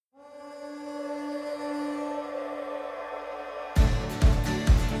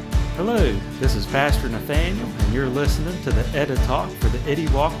Hello, this is Pastor Nathaniel, and you're listening to the Edda Talk for the Eddie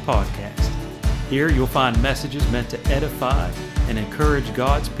Walk podcast. Here you'll find messages meant to edify and encourage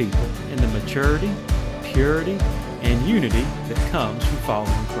God's people in the maturity, purity, and unity that comes from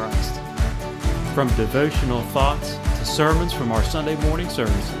following Christ. From devotional thoughts to sermons from our Sunday morning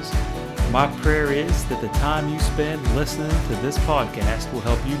services, my prayer is that the time you spend listening to this podcast will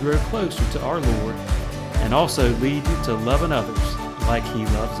help you grow closer to our Lord and also lead you to loving others like He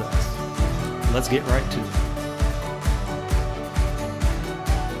loves us. Let's get right to it.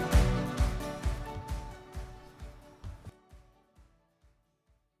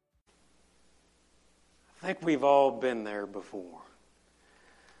 I think we've all been there before.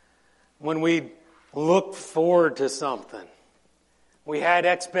 When we looked forward to something, we had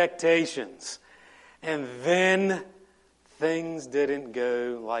expectations, and then things didn't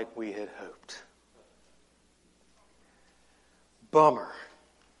go like we had hoped. Bummer.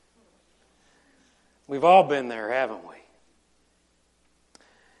 We've all been there, haven't we?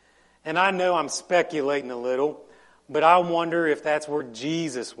 And I know I'm speculating a little, but I wonder if that's where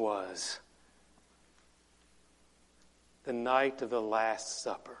Jesus was the night of the Last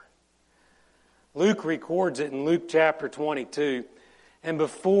Supper. Luke records it in Luke chapter 22, and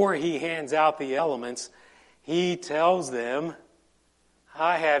before he hands out the elements, he tells them,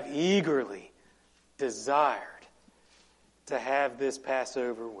 I have eagerly desired to have this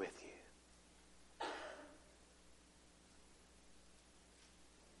Passover with you.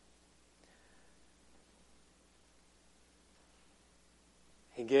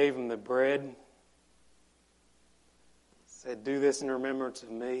 He gave them the bread, said, do this in remembrance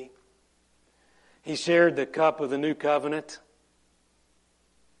of me. He shared the cup of the new covenant.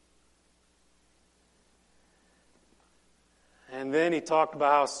 And then he talked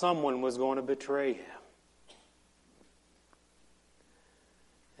about how someone was going to betray him.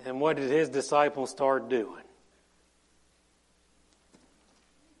 And what did his disciples start doing?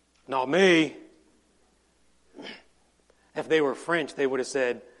 Not me. If they were French, they would have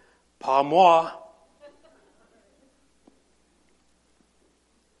said, pas moi.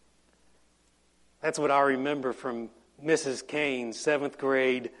 That's what I remember from Mrs. Kane's 7th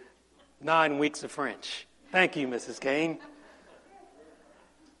grade, 9 weeks of French. Thank you, Mrs. Kane.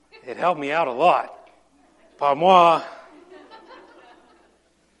 It helped me out a lot. Pas moi.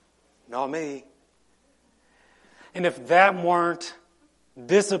 Not me. And if that weren't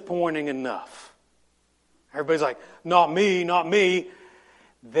disappointing enough, everybody's like, not me, not me.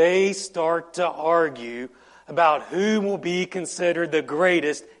 They start to argue about who will be considered the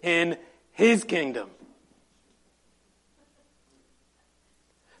greatest in His kingdom.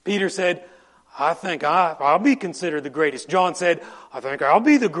 Peter said, I think I'll be considered the greatest. John said, I think I'll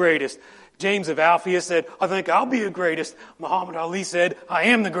be the greatest. James of Alphaeus said, I think I'll be the greatest. Muhammad Ali said, I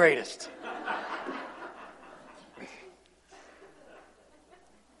am the greatest.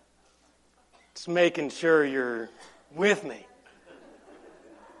 Just making sure you're with me.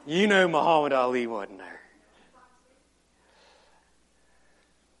 You know Muhammad Ali wasn't there.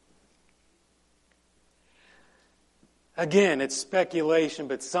 Again, it's speculation,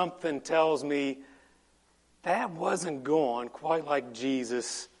 but something tells me that wasn't going quite like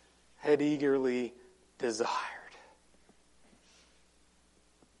Jesus had eagerly desired.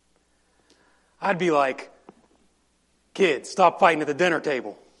 I'd be like, kids, stop fighting at the dinner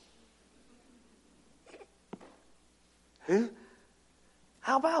table. Who?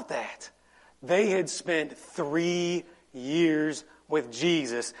 How about that? They had spent 3 years with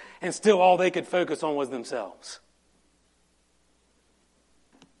Jesus, and still all they could focus on was themselves.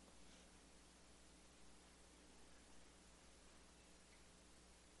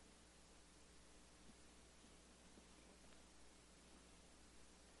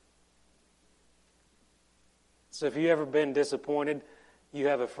 So if you've ever been disappointed, you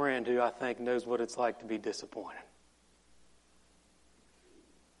have a friend who I think knows what it's like to be disappointed.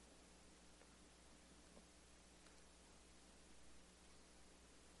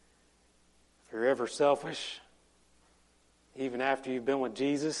 If you're ever selfish, even after you've been with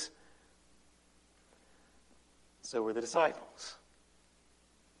Jesus, so were the disciples.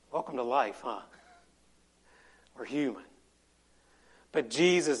 Welcome to life, huh? We're human. But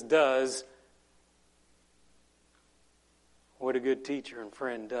Jesus does what a good teacher and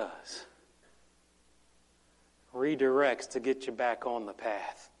friend does. Redirects to get you back on the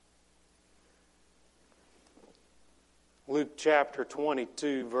path. Luke chapter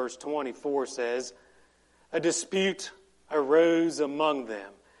 22, verse 24 says, a dispute arose among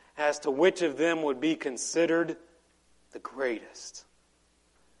them as to which of them would be considered the greatest.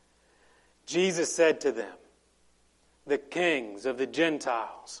 Jesus said to them, the kings of the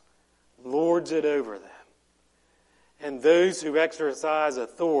Gentiles lords it over them, and those who exercise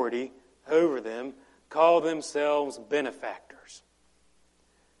authority over them call themselves benefactors.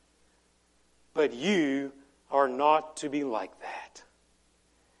 But you are not to be like that.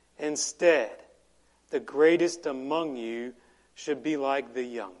 Instead, the greatest among you should be like the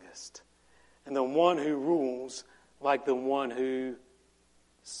youngest, and the one who rules like the one who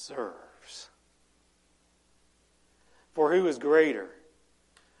serves. For who is greater,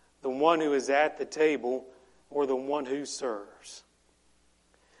 the one who is at the table or the one who serves?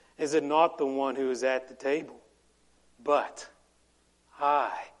 Is it not the one who is at the table? But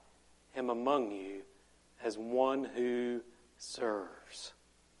I am among you as one who serves.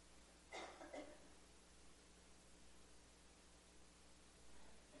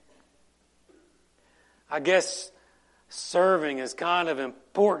 I guess serving is kind of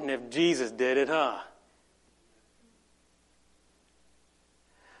important if Jesus did it, huh?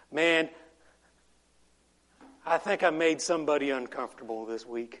 Man, I think I made somebody uncomfortable this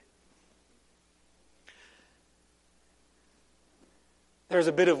week. There's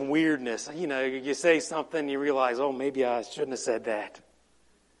a bit of weirdness. You know, you say something, you realize, oh, maybe I shouldn't have said that.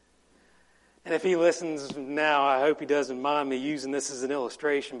 And if he listens now, I hope he doesn't mind me using this as an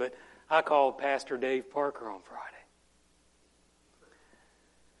illustration, but I called Pastor Dave Parker on Friday.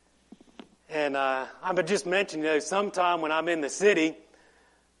 And I would just mention, sometime when I'm in the city,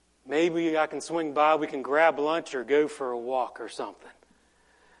 maybe I can swing by, we can grab lunch or go for a walk or something.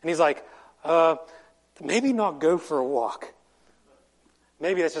 And he's like, maybe not go for a walk.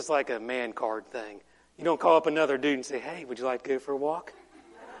 Maybe that's just like a man card thing. You don't call up another dude and say, hey, would you like to go for a walk?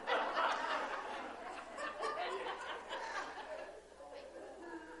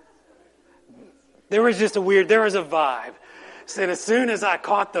 There was a vibe. So as soon as I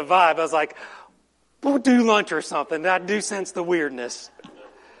caught the vibe, I was like, we'll do lunch or something. I do sense the weirdness.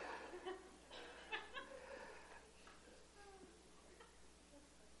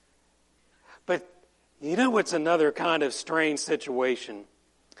 But you know what's another kind of strange situation?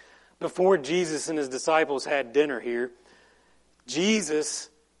 Before Jesus and his disciples had dinner here, Jesus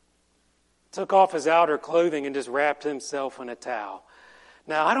took off his outer clothing and just wrapped himself in a towel.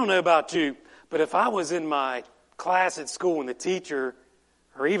 Now, I don't know about you, but if I was in my class at school and the teacher,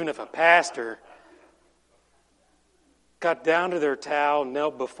 or even if a pastor, got down to their towel,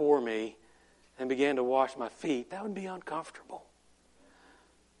 knelt before me, and began to wash my feet, that would be uncomfortable.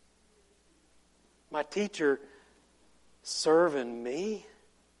 My teacher serving me?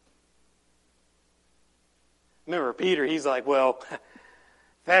 Remember, Peter, he's like, well, if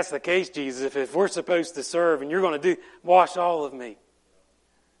that's the case, Jesus, if we're supposed to serve and you're going to wash all of me.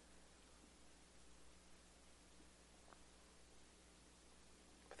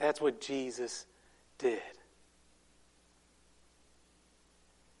 But that's what Jesus did.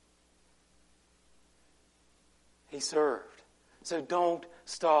 He served. So don't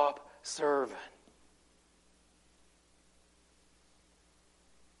stop serving.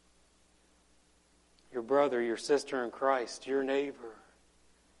 Your brother, your sister in Christ, your neighbor,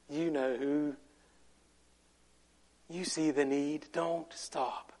 you know who, you see the need, don't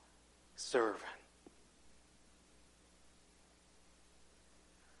stop serving.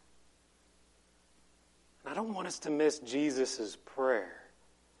 And I don't want us to miss Jesus' prayer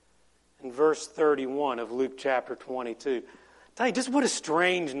in verse 31 of Luke chapter 22. Tell you just what a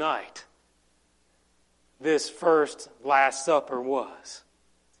strange night this Last Supper was.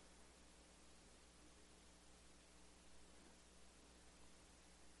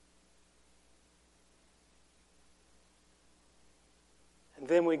 And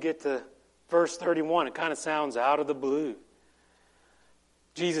then we get to verse 31. It kind of sounds out of the blue.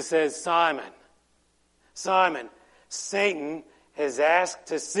 Jesus says, Simon, Simon, Satan has asked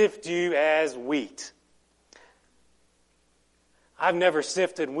to sift you as wheat. I've never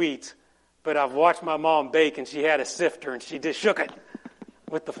sifted wheat, but I've watched my mom bake and she had a sifter and she just shook it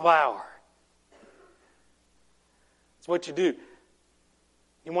with the flour. It's what you do.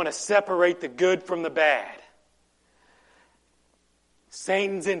 You want to separate the good from the bad.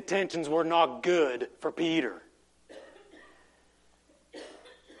 Satan's intentions were not good for Peter.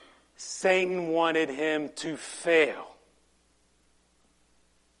 Satan wanted him to fail.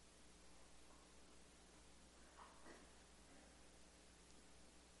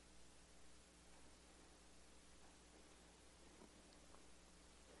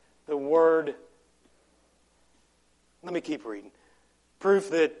 The word, let me keep reading. Proof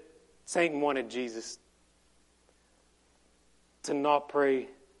that Satan wanted Jesus to not pray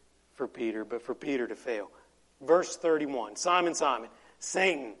for Peter, but for Peter to fail. Verse 31, Simon, Simon,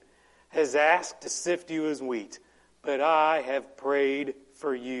 Satan has asked to sift you as wheat, but I have prayed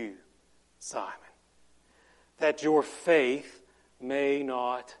for you Simon, that your faith may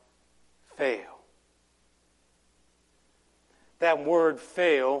not fail. That word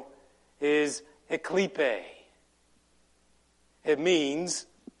fail is eklipe. It means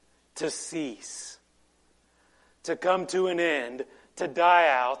to cease, to come to an end, to die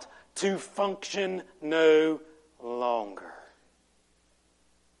out, to function no longer.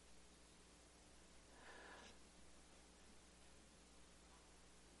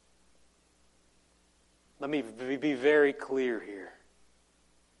 Let me be very clear here.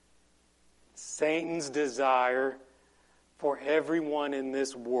 Satan's desire for everyone in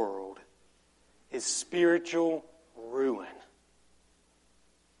this world is spiritual ruin.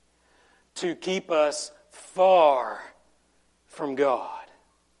 To keep us far from God.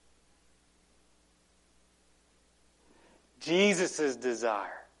 Jesus'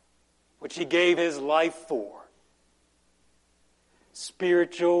 desire, which He gave His life for,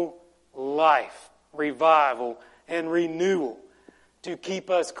 spiritual life, revival, and renewal, to keep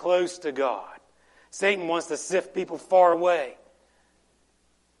us close to God. Satan wants to sift people far away.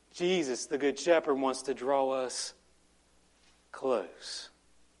 Jesus, the Good Shepherd, wants to draw us close.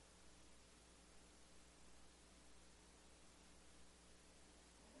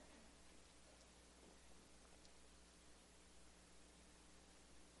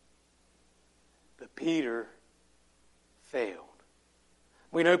 But Peter failed.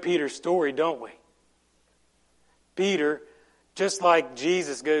 We know Peter's story, don't we? Peter, just like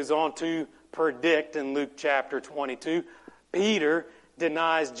Jesus goes on to predict in Luke chapter 22, Peter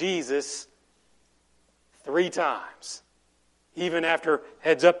denies Jesus 3 times. Even after,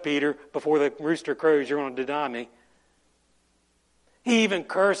 heads up, Peter, before the rooster crows, you're going to deny me. He even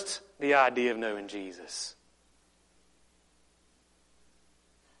cursed the idea of knowing Jesus.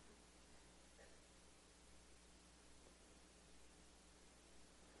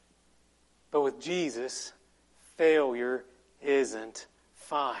 But with Jesus, failure isn't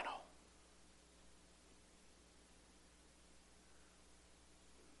final.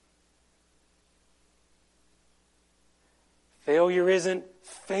 Failure isn't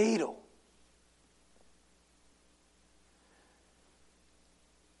fatal.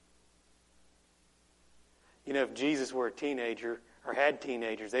 You know, if Jesus were a teenager or had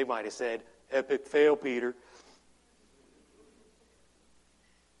teenagers, they might have said, "Epic fail, Peter."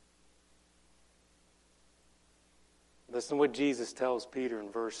 Listen to what Jesus tells Peter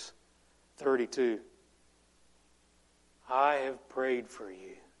in verse 32. I have prayed for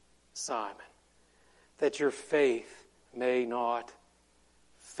you, Simon, that your faith may not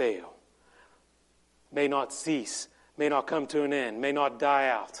fail, may not cease, may not come to an end, may not die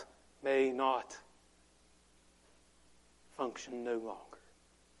out, may not function no longer.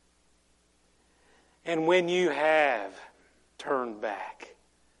 And when you have turned back,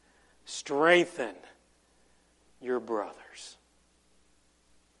 strengthen your brothers.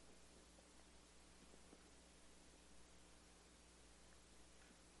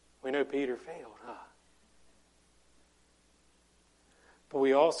 We know Peter failed, huh? But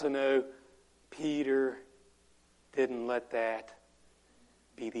we also know Peter didn't let that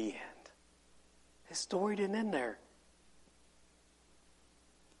be the end. His story didn't end there.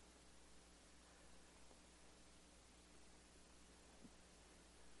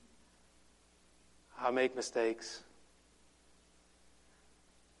 I make mistakes.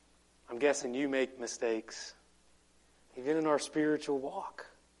 I'm guessing you make mistakes, even in our spiritual walk.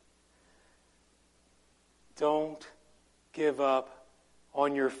 Don't give up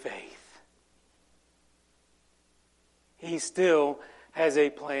on your faith. He still has a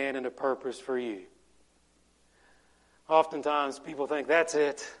plan and a purpose for you. Oftentimes people think that's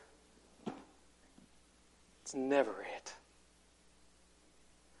it. It's never it.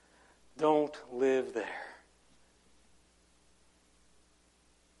 Don't live there.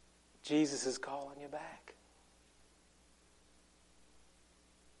 Jesus is calling you back.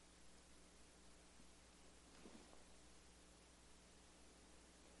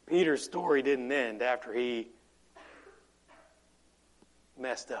 Peter's story didn't end after he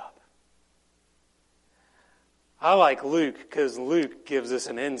messed up. I like Luke because Luke gives us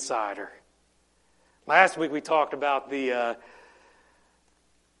an insider. Last week we talked about the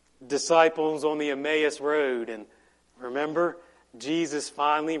disciples on the Emmaus Road, and remember, Jesus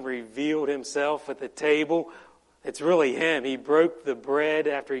finally revealed himself at the table. It's really him. He broke the bread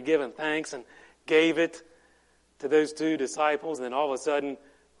after he'd given thanks and gave it to those 2 disciples, and then all of a sudden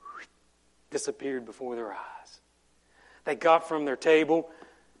disappeared before their eyes. They got from their table.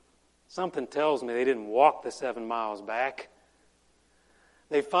 Something tells me they didn't walk the 7 miles back.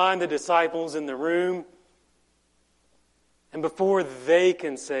 They find the disciples in the room, And before they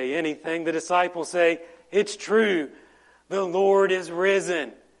can say anything, the disciples say, "It's true. The Lord is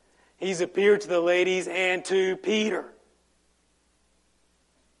risen. He's appeared to the ladies and to Peter."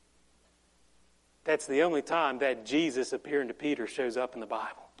 That's the only time that Jesus appearing to Peter shows up in the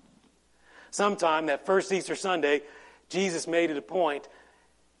Bible. Sometime that first Easter Sunday, Jesus made it a point,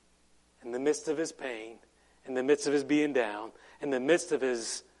 in the midst of his pain, in the midst of his being down, in the midst of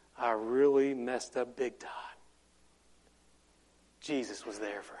his, "I really messed up big time," Jesus was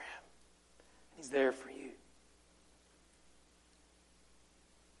there for him. He's there for you.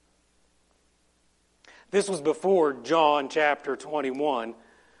 This was before John chapter 21,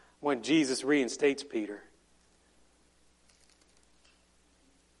 when Jesus reinstates Peter.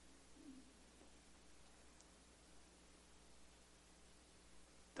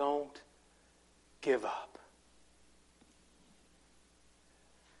 Don't give up.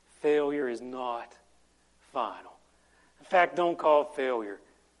 Failure is not final. In fact, don't call it failure.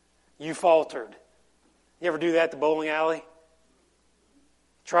 You faltered. You ever do that at the bowling alley?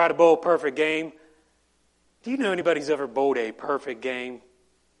 Try to bowl a perfect game. Do you know anybody who's ever bowled a perfect game?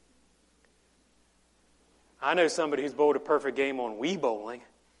 I know somebody who's bowled a perfect game on Wii bowling.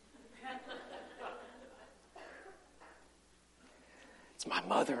 It's my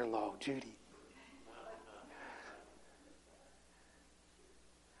mother-in-law, Judy.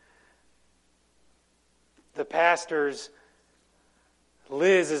 The pastors,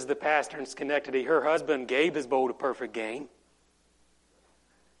 Liz is the pastor in Schenectady. Her husband, Gabe, has bowled a perfect game.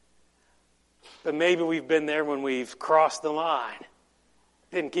 But maybe we've been there when we've crossed the line.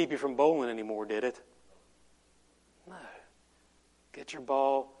 Didn't keep you from bowling anymore, did it? No. Get your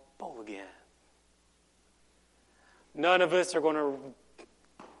ball, bowl again. None of us are going to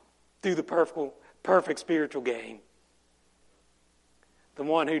do the perfect spiritual game. The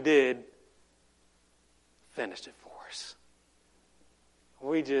one who did finished it for us.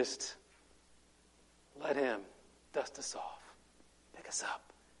 We just let him dust us off, pick us up,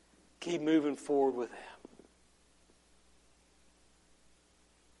 keep moving forward with him.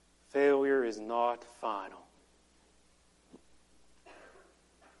 Failure is not final.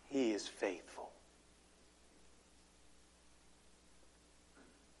 He is faithful.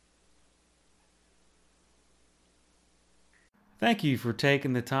 Thank you for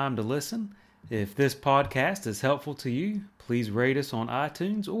taking the time to listen. If this podcast is helpful to you, please rate us on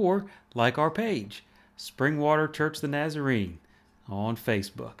iTunes or like our page, Springwater Church the Nazarene, on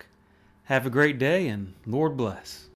Facebook. Have a great day and Lord bless.